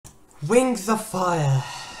Wings of Fire,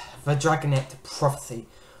 the Dragonet Prophecy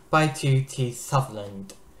by T.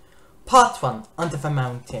 Sutherland. Part 1, Under the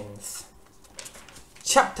Mountains.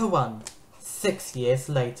 Chapter 1, 6 years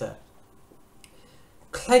later.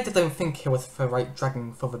 Clay didn't think he was the right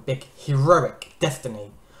dragon for the big, heroic destiny.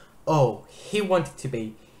 Oh, he wanted to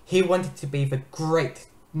be. He wanted to be the great,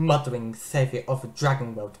 mothering saviour of the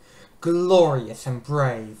dragon world, glorious and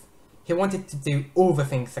brave. He wanted to do all the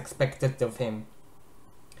things expected of him.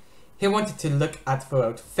 He wanted to look at the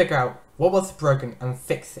world, figure out what was broken and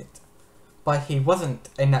fix it. But he wasn't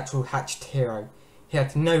a natural hatched hero. He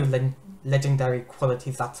had no legendary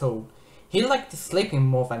qualities at all. He liked sleeping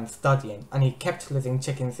more than studying, and he kept losing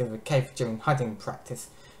chickens in the cave during hiding practice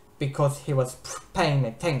because he was paying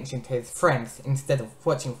attention to his friends instead of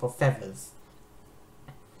watching for feathers.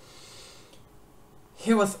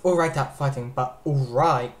 He was alright at fighting, but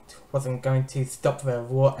alright wasn't going to stop the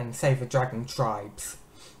war and save the dragon tribes.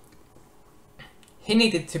 He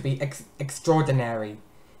needed to be extraordinary.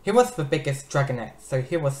 He was the biggest dragonet, so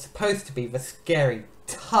he was supposed to be the scary,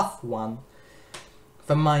 tough one.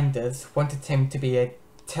 The Minders wanted him to be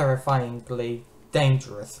terrifyingly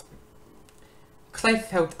dangerous. Clay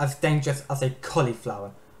felt as dangerous as a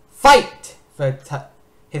cauliflower. Fight!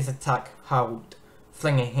 His attack howled,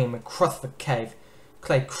 flinging him across the cave.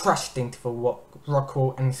 Clay crashed into the rock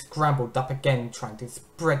wall and scrambled up again, trying to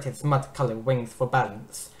spread his mud-coloured wings for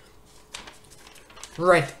balance.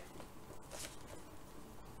 Red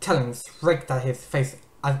talons raked at his face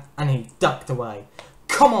and he ducked away.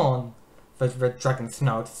 Come on! The red dragon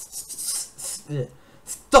snarled.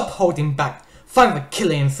 Stop holding back! Find the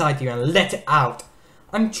killer inside you and let it out!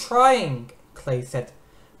 I'm trying, Clay said.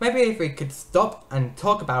 Maybe if we could stop and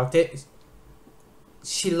talk about it.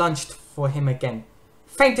 She lunged for him again.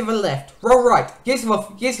 Feint to the left, roll right, use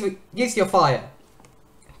your fire.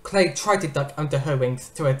 Clay tried to duck under her wings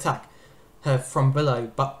to attack her from below,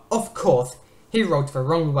 but of course he rolled the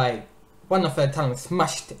wrong way. One of her talons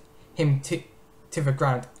smashed him to the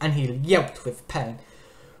ground and he yelped with pain.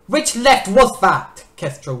 Which left was that?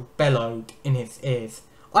 Kestrel bellowed in his ears.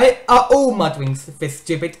 Are all mudwings this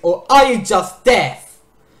stupid, or are you just deaf?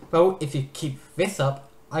 Well, if you keep this up,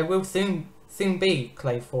 I will soon be,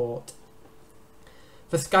 Clay thought.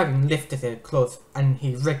 The Skywing lifted his claws and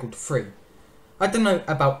he wriggled free. I don't know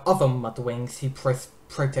about other mudwings, he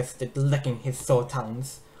protested, licking his sore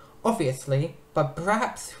talons. Obviously, but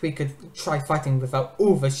perhaps we could try fighting without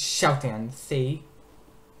all the shouting and see.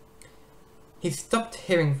 He stopped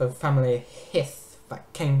hearing the familiar hiss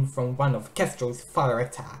that came from one of Kestrel's fire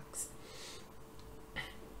attacks.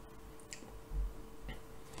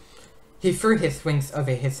 He threw his wings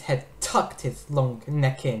over his head, tucked his long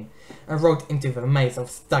neck in, and rolled into the maze of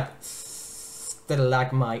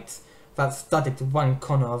stalagmites that studded one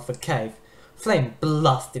corner of the cave. Flame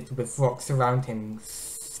blasted with rocks around him,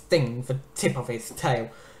 stinging the tip of his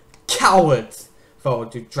tail. Cowards! The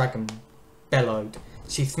old dragon bellowed.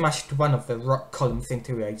 She smashed one of the rock columns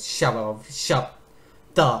into a shower of sharp,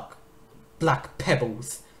 dark, black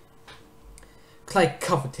pebbles. Clay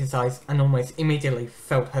covered his eyes and almost immediately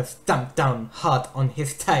felt her stamp down hard on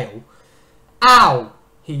his tail. Ow!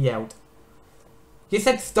 He yelled. You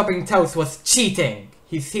said stopping tails was cheating!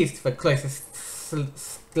 He seized the closest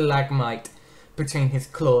stalagmite between his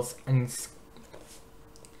claws and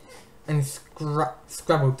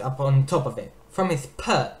scrabbled up on top of it. From his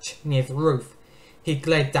perch near the roof, he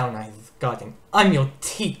glared down at his guardian. I'm your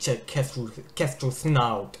teacher, Kestrel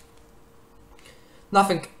snarled.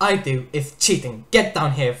 Nothing I do is cheating. Get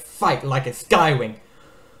down here, fight like a Skywing.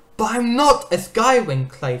 But I'm not a Skywing,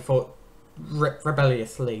 Clay thought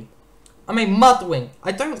rebelliously. I'm a Mudwing.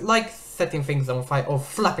 I don't like setting things on fire or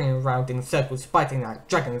flapping around in circles biting at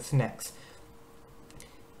dragons' necks.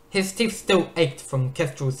 His teeth still ached from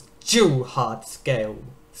Kestrel's jewel-hard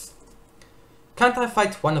scales. Can't I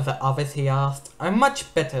fight one of the others, he asked. I'm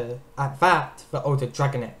much better at that, the older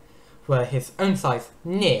dragonet were his own size,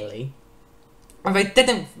 nearly. And they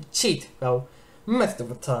didn't cheat, well, most of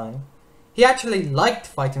the time. He actually liked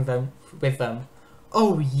fighting with them.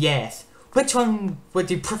 Oh yes, which one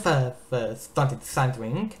would you prefer, the stunted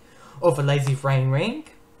Sandwing or the lazy Rainwing?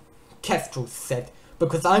 Kestrel said,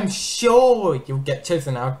 because I'm sure you'll get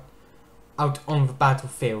chosen out on the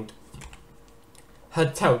battlefield. Her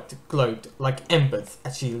tail glowed like embers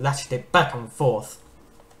as she lashed it back and forth.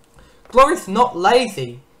 Glory's not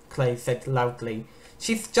lazy, Clay said loudly.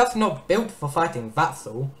 She's just not built for fighting, that's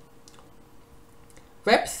all.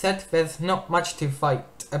 Rep said there's not much to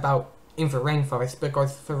fight about in the rainforest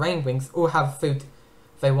because the Rainwings all have food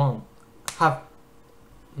they want.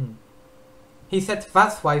 He said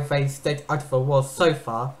that's why they stayed out of the war so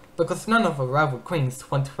far. Because none of the rival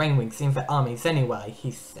queens want rainwings in their armies anyway,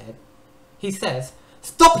 he said. He says,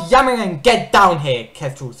 "Stop yammering and get down here,"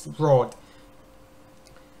 Kestrel roared.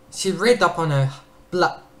 She reared up on her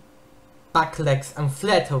back legs and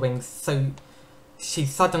flared her wings so she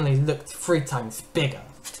suddenly looked 3 times bigger.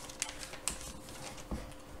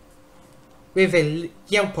 With a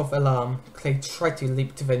yelp of alarm, Clay tried to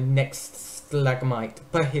leap to the next stalagmite,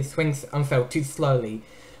 but his wings unfurled too slowly,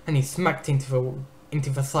 and he smacked into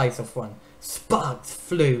the sides of one. Sparks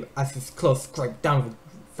flew as his claws scraped down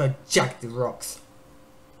the jagged rocks.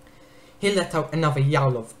 He let out another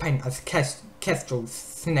yowl of pain as Kestrel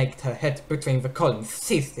snaked her head between the columns,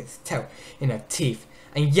 seized his tail in her teeth,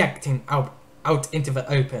 and yanked him out into the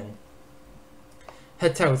open. Her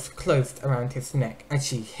tails closed around his neck, and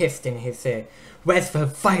she hissed in his ear, "Where's the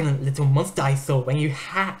violent little monster I saw when you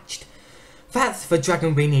hatched? That's the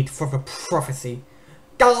dragon we need for the prophecy."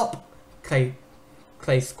 "Gallop!" Clay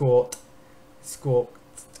squawked,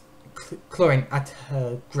 clawing at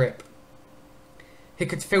her grip. He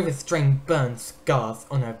could feel the strange burn scars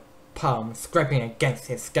on her palm scraping against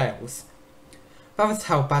his scales. That was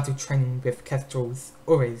how battle training with Kestrels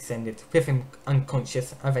always ended, with him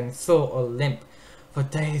unconscious and then sore or limp for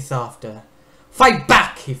days after. "Fight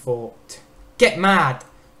back!" he thought. "Get mad!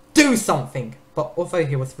 Do something!" But although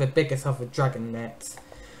he was the biggest of the dragonets,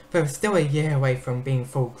 they were still a year away from being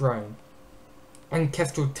full grown. When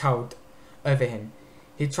Kestrel towered over him,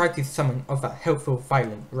 he tried to summon of that helpful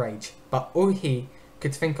violent rage, but all he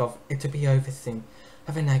could think of it to be over soon,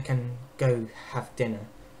 and then I can go have dinner.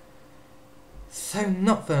 So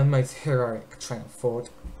not the most heroic train of thought.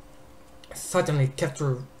 Suddenly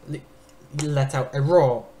Kestrel let out a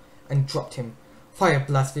roar and dropped him. Fire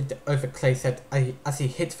blasted over Clay's head as he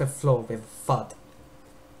hit the floor with a thud.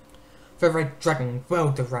 The red dragon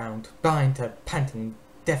whirled around. Behind her, panting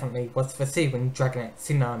definitely, was the sea-wing dragonet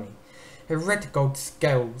Tsunami. A red-gold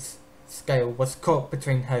scale was caught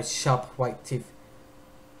between her sharp white teeth.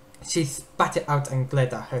 She spat it out and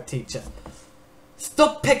glared at her teacher.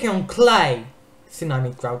 "Stop picking on Clay!"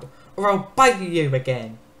 Tsunami growled, "or I'll bite you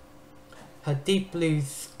again." Her deep blue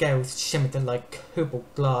scales shimmered like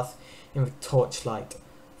cobalt glass in the torchlight.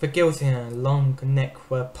 The gills in her long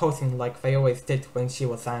neck were pulsing like they always did when she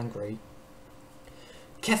was angry.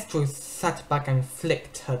 Kestrel sat back and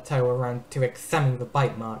flicked her tail around to examine the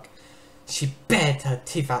bite mark. She bared her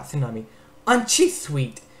teeth at Tsunami. "Aren't she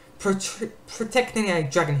sweet? Protecting a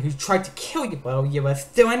dragon who tried to kill you while you were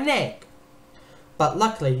still an egg." "But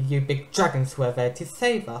luckily you big dragons were there to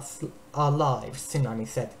save our lives," Tsunami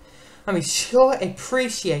said. "And we sure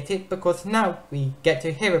appreciate it because now we get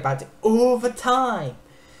to hear about it all the time."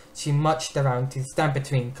 She marched around to stand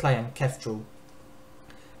between Clay and Kestrel.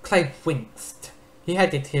 Clay winced. He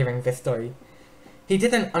hated hearing this story. He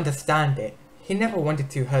didn't understand it. He never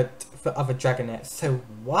wanted to hurt the other dragonets, so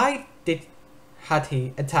why had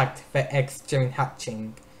he attacked the eggs during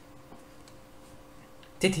hatching?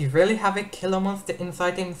 Did he really have a killer monster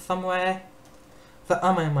inside him somewhere? "The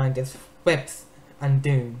armor minders, webs and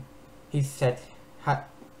doom," he said.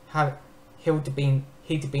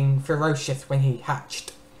 He'd been ferocious when he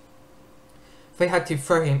hatched. They had to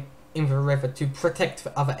throw him in the river to protect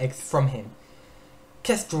the other eggs from him.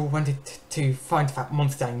 Kestrel wanted to find that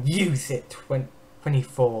monster and use it when he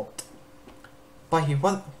fought. But he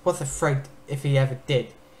was afraid if he ever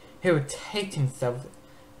did, he would hate himself,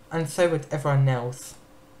 and so would everyone else.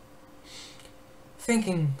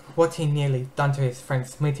 Thinking what he nearly done to his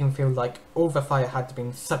friends made him feel like all the fire had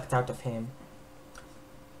been sucked out of him.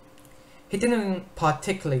 He didn't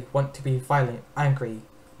particularly want to be a violent, angry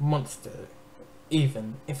monster,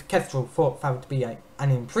 even if Kestrel thought that would be an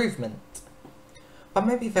improvement. But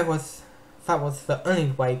maybe that was the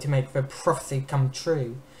only way to make the prophecy come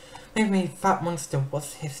true. Maybe that monster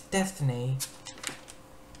was his destiny.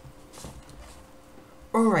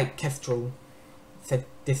 "Alright, Kestrel," said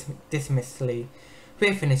dismissively.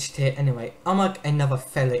 "We're finished here anyway. I'll mark another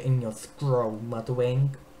feather in your scroll,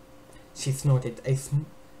 Mudwing." She snorted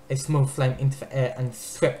a small flame into the air and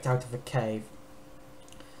swept out of the cave.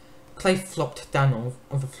 Clay flopped down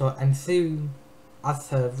on the floor, and soon as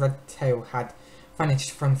her red tail had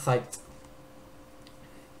vanished from sight,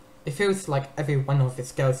 it feels like every one of his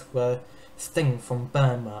scales were stinging from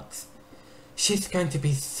burn marks. "She's going to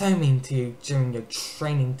be so mean to you during your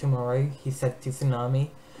training tomorrow," he said to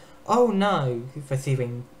Tsunami. "Oh no," the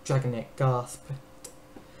sea-wing dragonet gasped.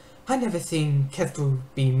 "I never seen Kestrel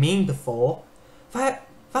be mean before. That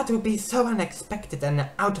would be so unexpected and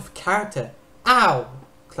out of character." "Ow!"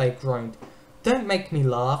 Clay groaned. "Don't make me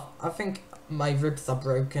laugh. I think my ribs are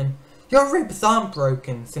broken." "Your ribs aren't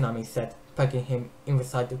broken," Tsunami said, poking him in the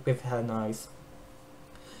side with her nose.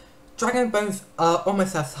 Dragon bones are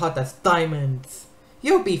almost as hard as diamonds.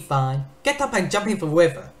 You'll be fine. Get up and jump in the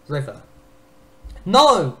river.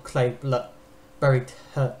 No! Clay buried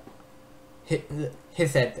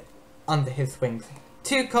his head under his wings.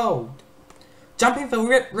 Too cold. Jumping the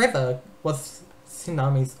river was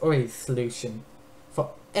Tsunami's always solution for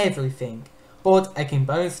everything. Bored, aching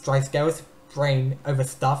bones, dry scales, brain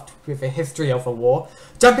overstuffed with a history of a war.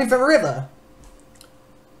 Jumping the river!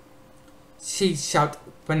 She shouted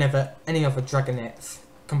whenever any of the dragonets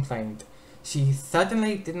complained. She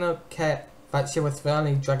certainly did not care that she was the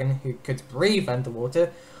only dragon who could breathe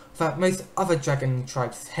underwater, that most other dragon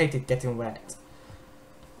tribes hated getting wet.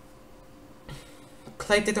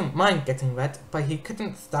 Clay didn't mind getting wet, but he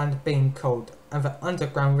couldn't stand being cold, and the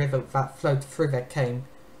underground river that flowed through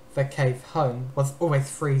their cave home was always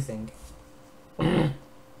freezing.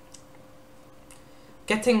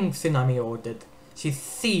 Getting, Tsunami ordered. She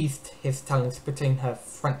seized his talons between her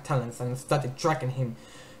front talons and started dragging him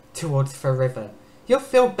towards the river. You'll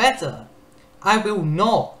feel better. I will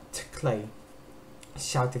not, Clay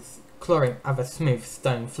shouted, clawing at the smooth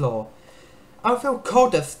stone floor. I'll feel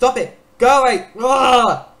colder. Stop it. Go away.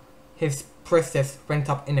 Ugh! His process went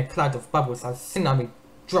up in a cloud of bubbles as Tsunami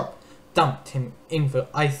dumped him in the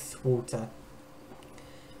ice water.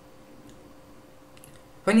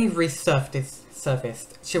 When he resurfaced,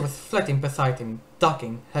 she was floating beside him,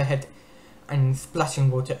 ducking her head and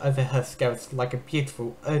splashing water over her scales like a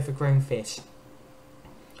beautiful, overgrown fish.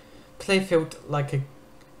 Clay felt like a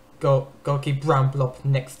gawky brown blob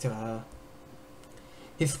next to her.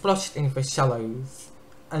 He splashed into the shallows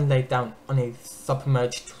and lay down on a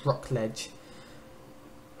submerged rock ledge,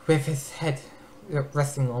 with his head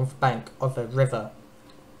resting on the bank of the river.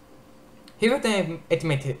 He wouldn't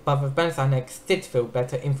admit it, but the bones and eggs did feel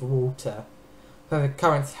better in the water, where the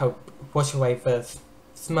currents helped wash away the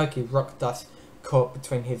smoky rock dust caught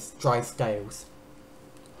between his dry scales.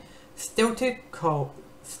 Still too cold,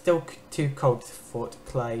 thought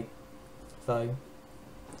Clay, though.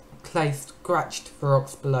 Clay scratched the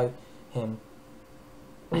rocks below him.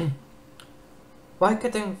 Why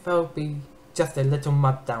couldn't there be just a little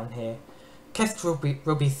mud down here? Kestrel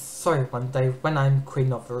will be sorry one day when I'm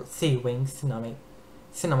queen of the sea wings, Tsunami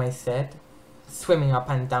said, swimming up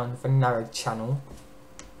and down the narrow channel.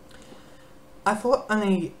 I thought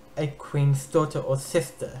only a queen's daughter or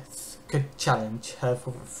sisters could challenge her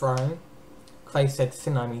for the throne, Clay said.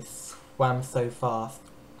 Tsunami swam so fast.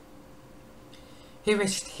 He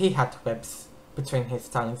wished he had webs between his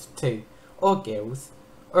talons too, or gills,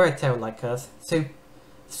 or a tail like hers,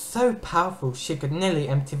 so powerful she could nearly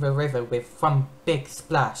empty the river with one big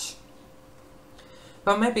splash.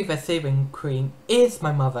 But maybe the Sea Wing Queen is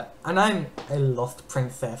my mother, and I'm a lost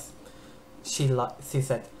princess, she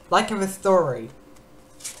said, like in the story.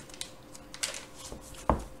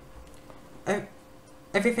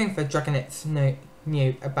 Everything the dragonets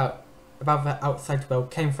knew about the outside world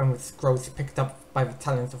came from the scrolls picked up by the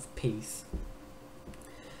Talons of Peace.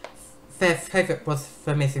 Their favourite was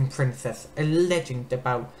the missing princess, a legend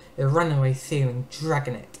about a runaway sea-wing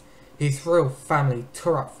dragonet whose royal family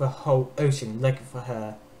tore up the whole ocean looking for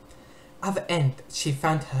her. At the end, she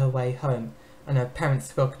found her way home, and her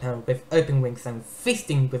parents welcomed her with open wings and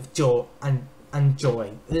feasting with joy and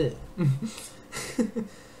joy.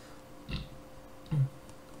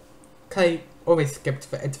 Clay always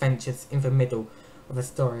skipped the adventures in the middle of a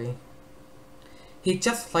story. He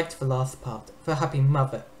just liked the last part, the happy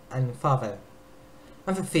mother and father.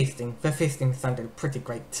 And the feasting sounded pretty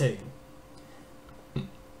great too.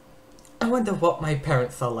 I wonder what my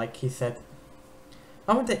parents are like, he said.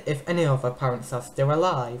 I wonder if any of our parents are still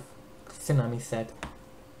alive, Tsunami said.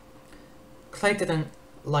 Clay didn't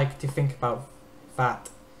like to think about that.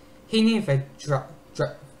 He knew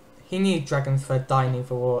dragons were dying in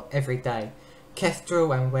the war every day.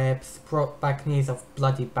 Kestrel and webs brought back news of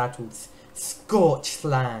bloody battles, scorched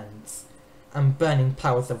lands, and burning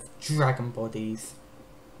piles of dragon bodies.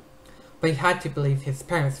 But he had to believe his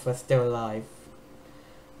parents were still alive.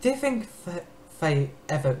 Do you think they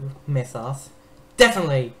ever miss us?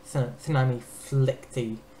 Definitely, Tsunami flicked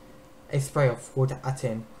a spray of water at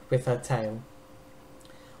him with her tail.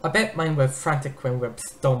 I bet mine were frantic when Web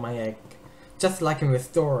stole my egg, just like in the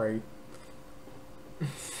story.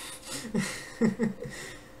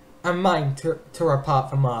 And mine tore apart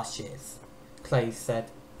the marshes, Clay said.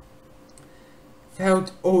 They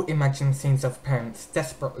held all imagined scenes of parents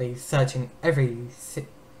desperately searching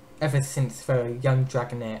ever since they were young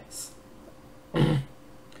dragonets.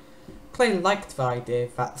 Clay liked the idea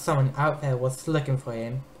that someone out there was looking for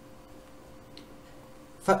him,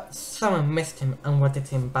 that someone missed him and wanted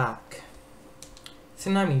him back.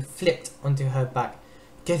 Tsunami flipped onto her back,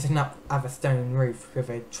 gazing up at the stone roof with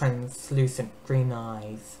her translucent green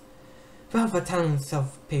eyes. Well, the talents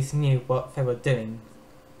of peace knew what they were doing,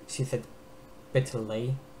 she said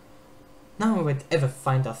bitterly. No one would ever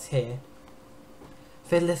find us here.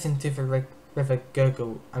 They listened to the river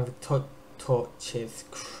gurgle and the torches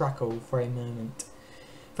crackle for a moment.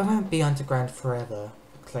 They won't be underground forever,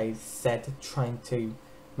 Clay said, trying to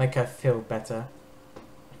make her feel better.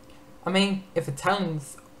 I mean, if the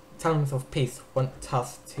talents of peace want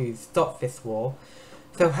us to stop this war,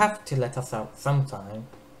 they'll have to let us out sometime,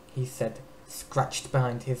 he said, scratched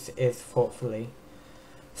behind his ears thoughtfully.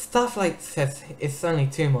 Starflight says it's only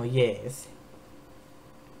 2 more years.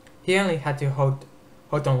 He only had to hold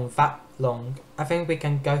on that long. I think we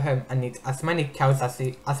can go home and eat as many cows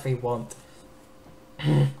as we want.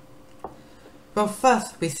 Well,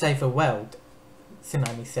 first we save the world,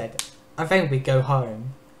 Tsunami said, and then we go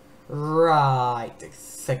home. Right,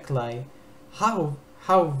 said Clay. How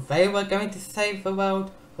they were going to save the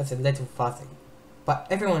world was a little fuzzy, but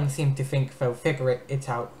everyone seemed to think they'll figure it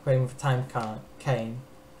out when the time came.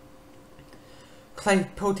 Clay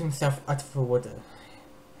pulled himself out of the water,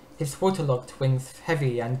 his waterlogged wings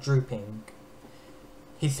heavy and drooping.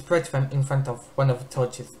 He spread them in front of one of the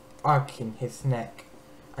torches, arcing his neck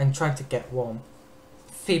and trying to get warm.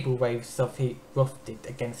 Feeble waves of heat wafted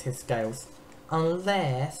against his scales.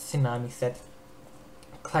 Unless, Tsunami said.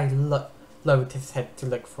 Clay lowered his head to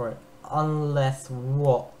look for it. Unless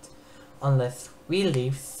what? Unless we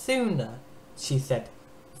leave sooner, she said,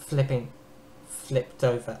 flipped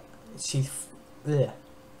over. She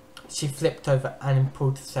flipped over and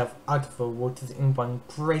pulled herself out of the waters in one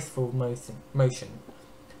graceful motion.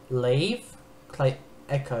 Leave? Clay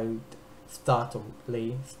echoed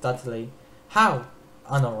startledly. How?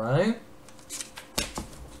 On our own?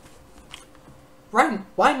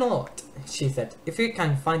 Why not? She said. If we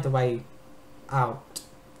can find a way out.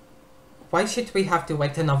 Why should we have to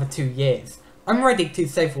wait another 2 years? I'm ready to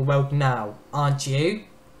save the world now, aren't you?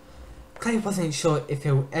 Clay wasn't sure if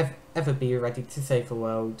he'll ever be ready to save the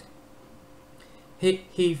world.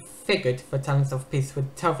 He figured the Talents of Peace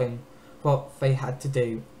would tell them what they had to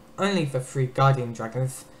do. Only the 3 guardian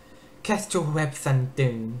dragons, Kestrel, Webs and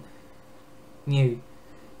Dune, knew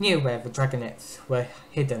where the dragonets were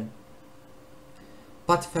hidden.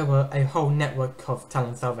 But there were a whole network of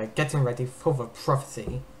talents out there getting ready for the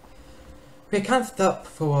prophecy. We can't stop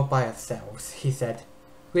the war by ourselves, he said.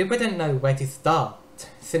 We wouldn't know where to start.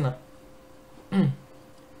 Tsunami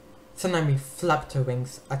flapped her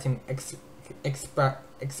wings at him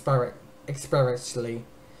experimentally,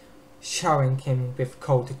 showering him with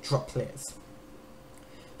cold droplets.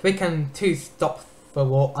 We can too stop the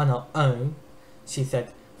war on our own, she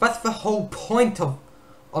said. That's the whole point of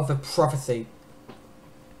the prophecy.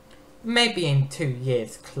 Maybe in 2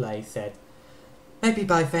 years, Clay said. Maybe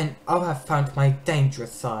by then I'll have found my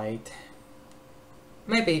dangerous side.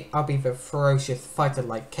 Maybe I'll be the ferocious fighter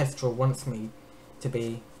like Kestrel wants me to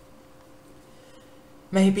be.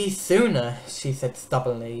 Maybe sooner, she said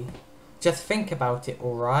stubbornly. Just think about it,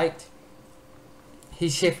 alright? He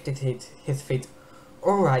shifted his feet.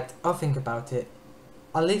 Alright, I'll think about it.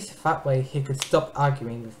 At least that way he could stop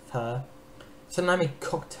arguing with her. Tsunami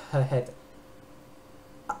cocked her head.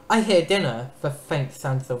 I hear dinner. The faint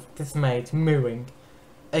sounds of dismayed mooing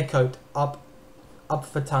echoed up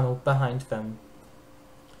the tunnel behind them.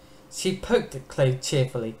 She poked at Clay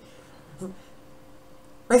cheerfully.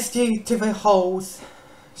 Rest you to the holes,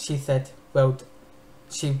 she said.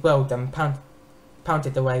 She whirled and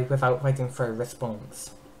pounded away without waiting for a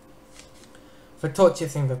response. The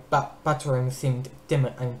torches in the battle room seemed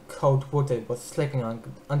dimmer and cold water was slipping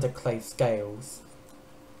under Clay's scales.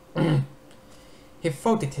 He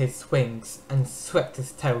folded his wings and swept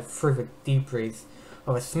his tail through the debris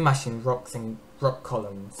of the smashing rocks and rock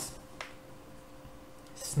columns.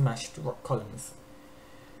 Smashed rock columns.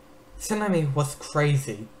 Tsunami was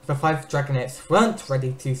crazy. The 5 dragonets weren't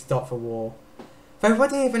ready to stop the war. They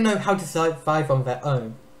wouldn't even know how to survive on their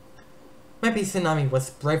own. Maybe Tsunami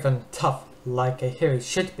was brave and tough like a hero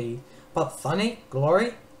should be, but Sunny,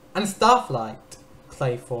 Glory, and Starflight,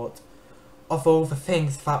 Clay thought. Of all the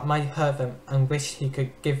things that might hurt them and wished he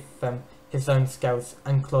could give them his own scales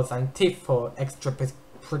and claws and teeth for extra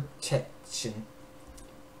protection.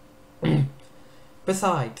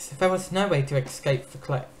 Besides, there was no way to escape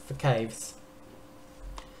the caves.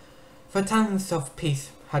 The Talents of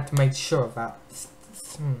Peace had made sure of that.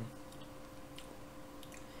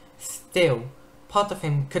 Still, part of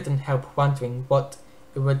him couldn't help wondering what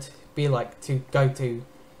it would be like to go to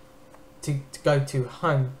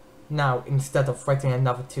home now instead of waiting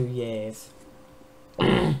another 2 years.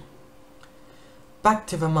 Back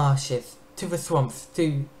to the marshes, to the swamps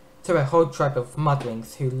to a whole tribe of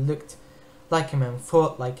mudlings who looked like him and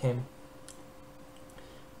thought like him.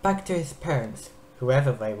 Back to his parents,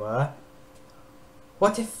 whoever they were.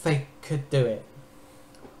 What if they could do it?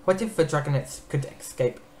 What if the dragonets could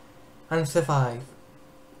escape and survive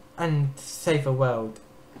and save the world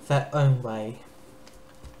their own way?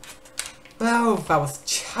 Well, that was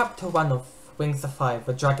chapter 1 of Wings of Fire,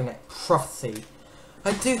 the Dragonet Prophecy.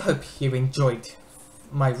 I do hope you enjoyed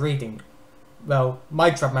my reading, well,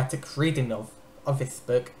 my dramatic reading of this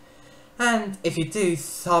book. And if you do,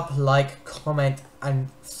 sub, like, comment, and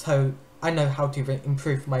so I know how to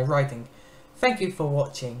improve my writing. Thank you for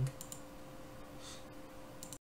watching.